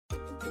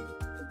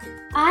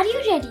Are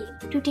you ready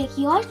to take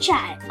your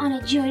child on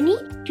a journey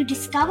to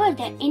discover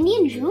their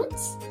Indian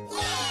roots?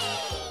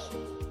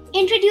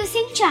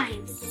 Introducing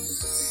Chimes,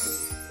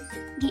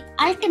 the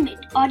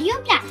ultimate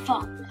audio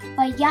platform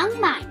for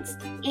young minds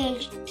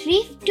aged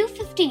 3 to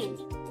 15.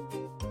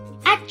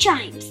 At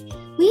Chimes,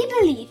 we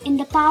believe in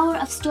the power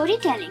of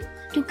storytelling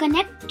to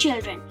connect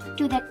children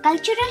to their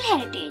cultural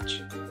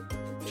heritage.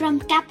 From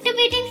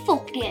captivating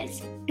folktales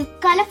to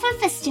colorful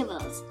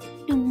festivals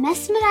to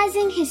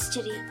mesmerizing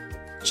history,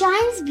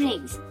 Chimes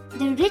brings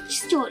the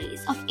rich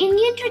stories of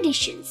Indian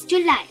traditions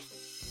to life.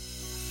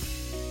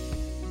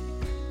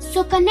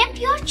 So connect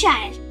your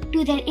child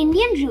to their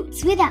Indian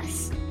roots with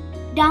us.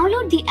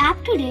 Download the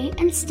app today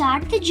and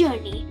start the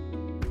journey.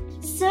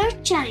 Search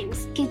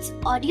Chimes Kids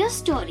Audio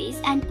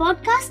Stories and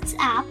Podcasts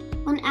app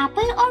on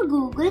Apple or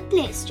Google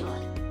Play Store.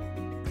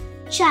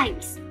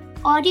 Chimes,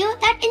 audio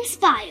that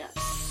inspires.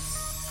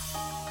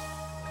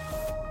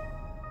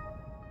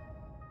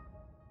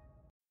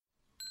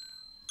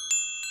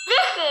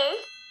 This is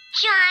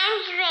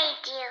Chimes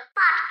Radio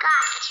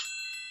Podcast.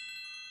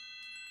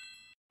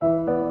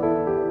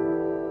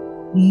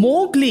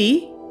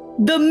 Mowgli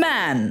the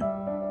Man.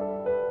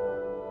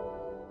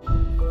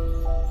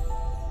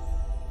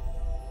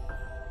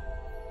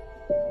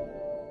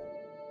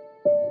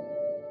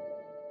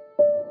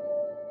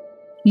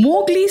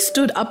 Mowgli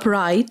stood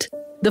upright,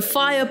 the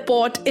fire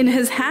pot in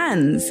his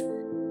hands.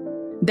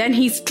 Then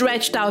he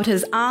stretched out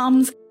his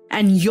arms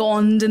and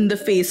yawned in the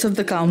face of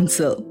the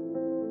council.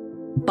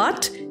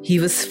 But he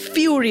was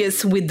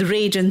furious with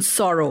rage and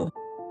sorrow,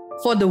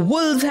 for the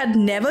wolves had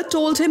never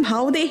told him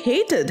how they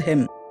hated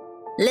him.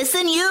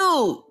 "Listen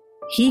you!"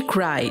 he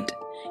cried.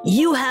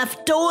 "You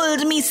have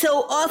told me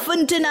so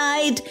often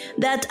tonight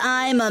that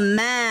I'm a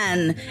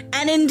man,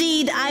 and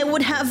indeed I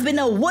would have been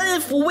a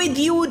wolf with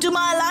you to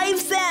my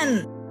life's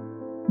end.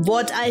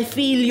 What I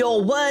feel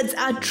your words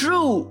are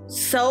true,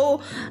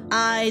 so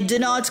I do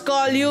not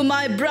call you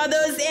my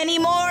brothers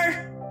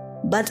anymore,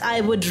 but I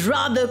would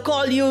rather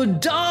call you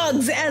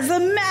dogs as a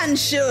man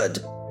should.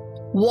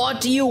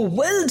 What you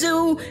will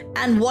do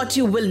and what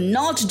you will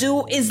not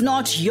do is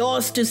not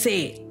yours to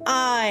say.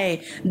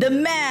 I, the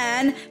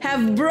man,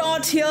 have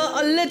brought here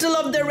a little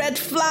of the red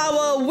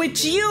flower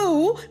which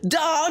you,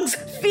 dogs,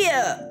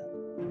 fear."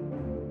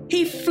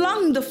 He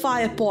flung the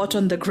fire pot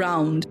on the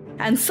ground,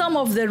 and some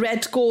of the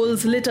red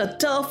coals lit a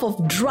turf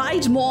of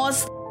dried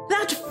moss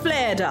that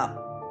flared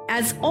up,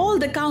 as all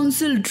the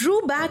council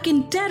drew back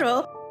in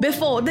terror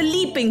before the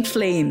leaping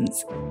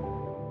flames.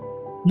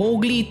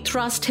 Mowgli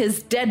thrust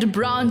his dead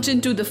branch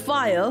into the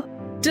fire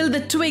till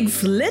the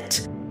twigs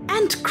lit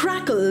and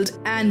crackled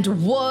and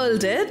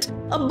whirled it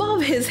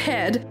above his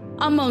head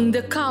among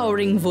the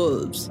cowering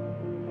wolves.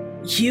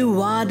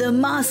 "You are the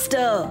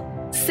master,"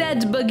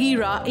 said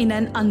Bagheera in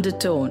an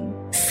undertone.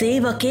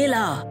 "Save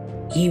Akela.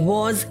 He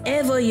was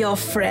ever your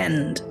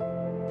friend."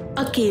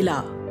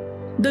 Akela,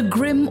 the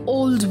grim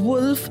old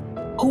wolf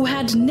who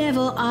had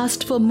never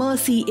asked for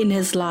mercy in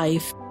his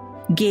life,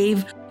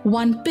 gave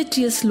one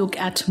piteous look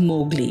at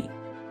Mowgli.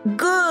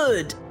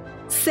 "Good,"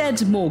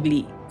 said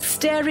Mowgli,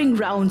 staring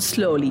round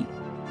slowly.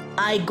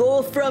 "I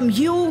go from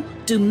you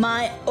to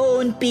my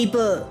own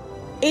people.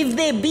 If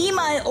they be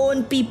my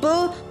own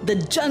people, the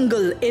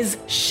jungle is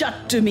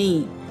shut to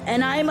me,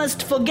 and I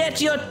must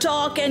forget your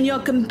talk and your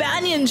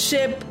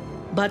companionship,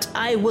 but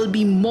I will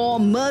be more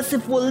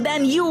merciful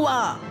than you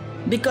are,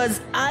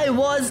 because I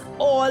was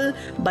all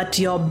but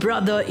your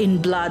brother in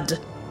blood.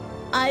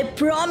 I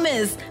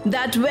promise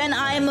that when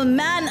I am a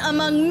man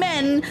among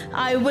men,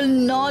 I will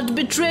not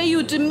betray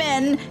you to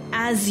men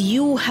as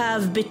you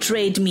have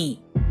betrayed me."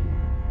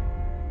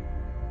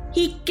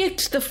 He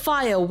kicked the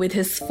fire with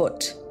his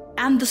foot,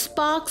 and the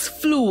sparks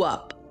flew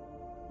up.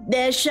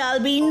 "There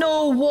shall be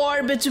no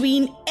war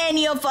between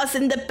any of us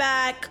in the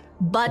pack,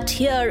 but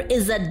here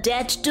is a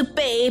debt to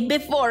pay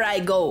before I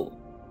go."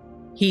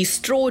 He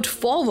strode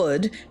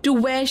forward to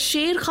where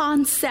Sher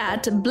Khan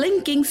sat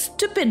blinking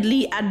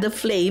stupidly at the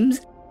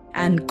flames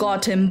and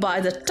caught him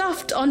by the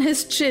tuft on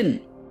his chin.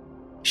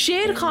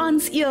 Sher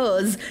Khan's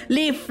ears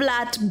lay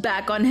flat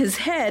back on his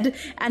head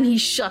and he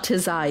shut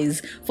his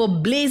eyes, for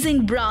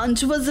Blazing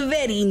Branch was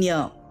very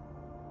near.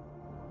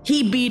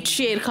 He beat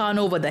Sher Khan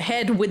over the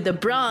head with the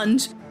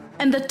branch,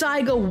 and the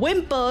tiger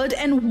whimpered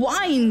and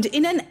whined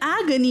in an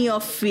agony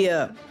of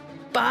fear.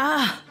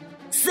 "Bah!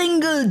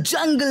 Single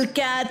jungle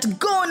cat,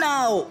 go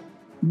now!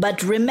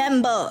 But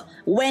remember,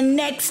 when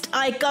next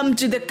I come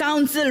to the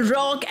council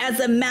rock as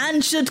a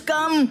man should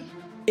come,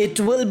 it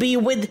will be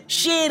with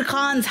Sher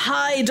Khan's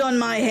hide on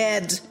my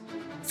head.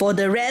 For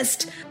the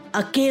rest,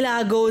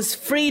 Akela goes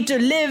free to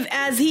live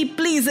as he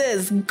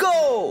pleases.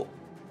 Go!"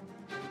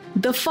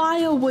 The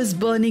fire was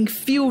burning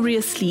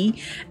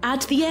furiously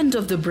at the end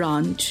of the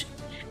branch,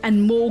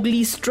 and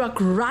Mowgli struck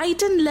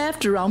right and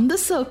left around the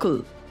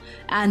circle,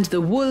 and the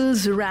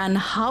wolves ran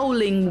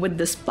howling with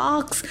the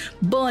sparks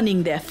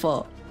burning their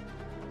fur.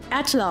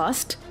 At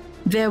last,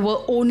 there were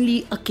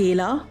only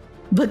Akela,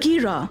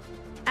 Bagheera,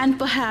 and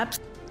perhaps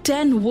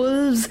 10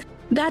 wolves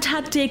that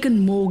had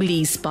taken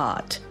Mowgli's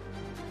part.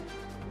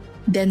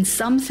 Then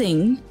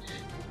something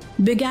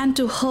began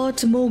to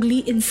hurt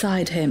Mowgli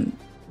inside him,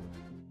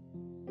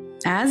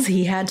 as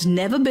he had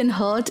never been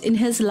hurt in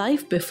his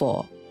life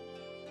before.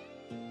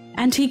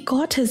 And he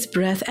caught his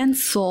breath and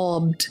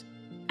sobbed,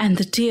 and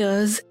the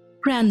tears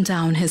ran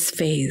down his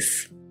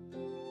face.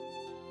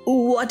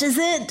 What is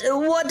it?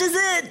 What is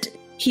it?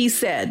 He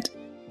said,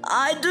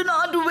 I do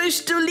not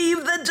wish to leave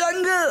the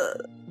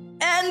jungle,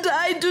 and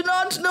I do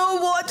not know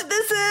what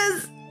this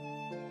is.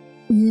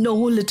 No,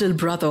 little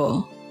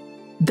brother.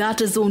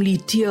 That is only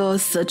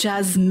tears such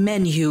as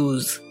men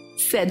use,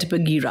 said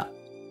Bagheera.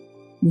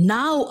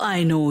 Now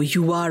I know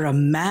you are a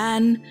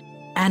man,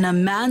 and a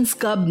man's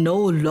cub no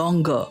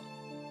longer.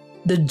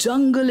 The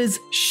jungle is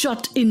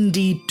shut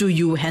indeed to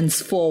you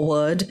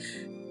henceforward,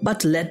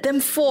 but let them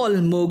fall,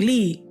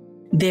 Mowgli.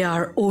 They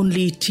are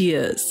only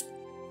tears.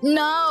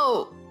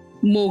 No,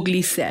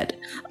 Mowgli said,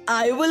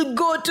 I will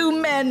go to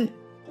men,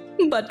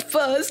 but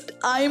first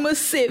I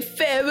must say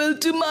farewell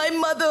to my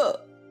mother.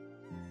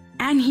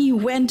 And he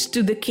went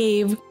to the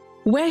cave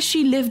where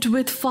she lived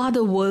with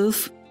Father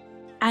Wolf,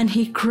 and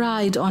he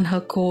cried on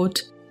her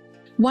coat,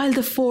 while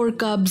the 4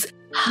 cubs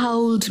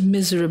howled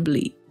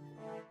miserably.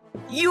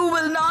 You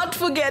will not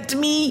forget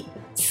me,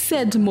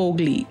 said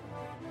Mowgli.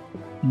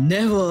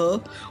 Never,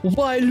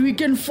 while we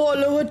can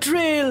follow a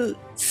trail,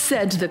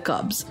 said the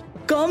cubs.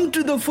 Come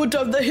to the foot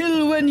of the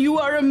hill when you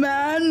are a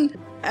man,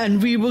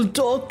 and we will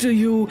talk to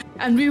you,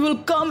 and we will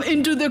come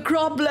into the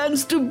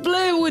croplands to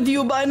play with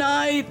you by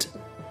night.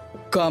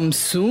 Come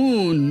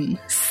soon,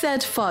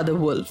 said Father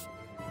Wolf.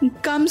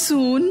 Come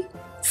soon,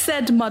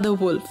 said Mother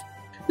Wolf,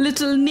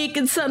 little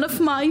naked son of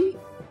mine.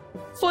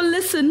 For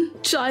listen,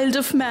 child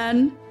of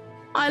man,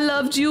 I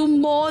loved you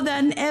more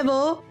than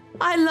ever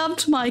I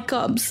loved my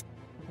cubs.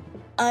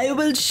 I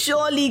will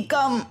surely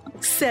come,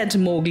 said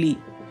Mowgli.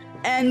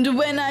 And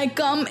when I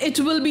come, it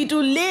will be to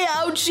lay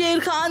out Sher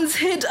Khan's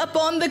head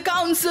upon the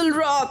council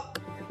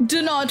rock.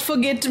 Do not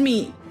forget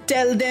me.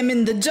 Tell them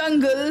in the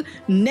jungle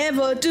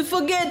never to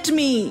forget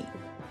me.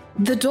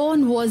 The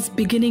dawn was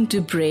beginning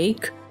to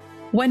break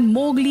when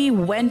Mowgli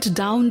went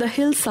down the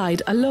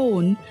hillside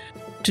alone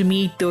to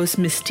meet those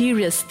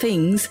mysterious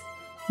things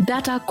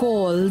that are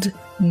called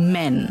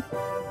men.